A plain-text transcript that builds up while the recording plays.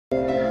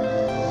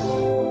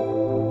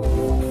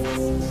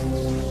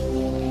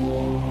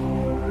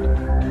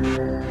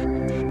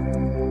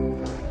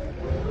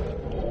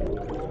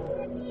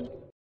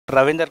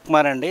రవీందర్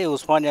కుమార్ అండి,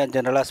 Osmania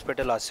general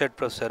hospital assistant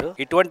professor.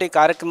 ఇటువంటి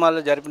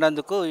కార్యక్రమాలు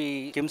జరిపినందుకు ఈ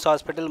కిమ్స్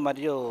హాస్పిటల్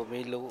మరియు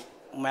వీళ్ళు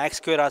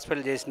మ్యాక్స్ క్యూర్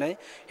హాస్పిటల్ చేసినాయి.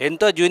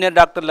 ఎంతో జూనియర్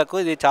డాక్టర్లకు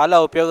ఇది చాలా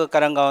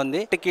ఉపయోగకరంగా ఉంది.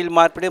 కీలు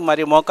మార్పిడి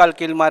మరియు మోకాలు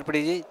కీలు మార్పిడి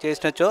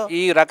చేసినచో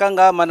ఈ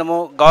రకంగా మనము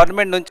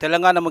గవర్నమెంట్ నుంచి,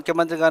 తెలంగాణ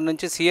ముఖ్యమంత్రి గారి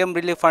నుంచి సీఎం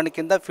రిలీఫ్ ఫండ్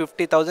కింద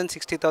 50,000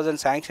 60,000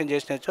 శాంక్షన్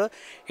చేసినచో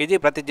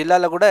ఇది ప్రతి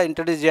జిల్లాలో కూడా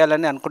ఇంట్రడ్యూస్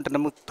చేయాలని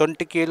అనుకుంటున్నాము.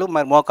 తొంటి కీలు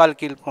మరి మోకాలు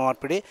కీలు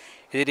మార్పిడి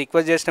ఇది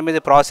రిక్వెస్ట్ చేసిన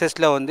మీద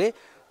ప్రాసెస్లో ఉంది.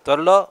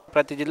 త్వరలో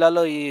ప్రతి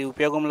జిల్లాలో ఈ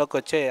ఉపయోగంలోకి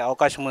వచ్చే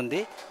అవకాశం ఉంది.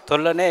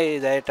 త్వరలోనే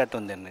ఇది అయ్యేటట్టు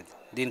ఉంది అనేది.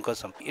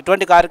 దీనికోసం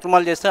ఇటువంటి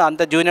కార్యక్రమాలు చేస్తే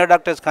అంత జూనియర్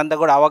డాక్టర్స్కి అంతా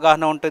కూడా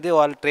అవగాహన ఉంటుంది,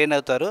 వాళ్ళు ట్రైన్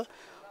అవుతారు.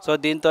 సో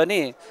దీంతో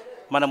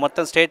మన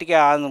మొత్తం స్టేట్కి,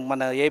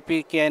 మన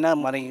ఏపీకి అయినా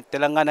మన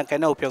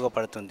తెలంగాణకైనా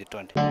ఉపయోగపడుతుంది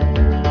ఇటువంటి.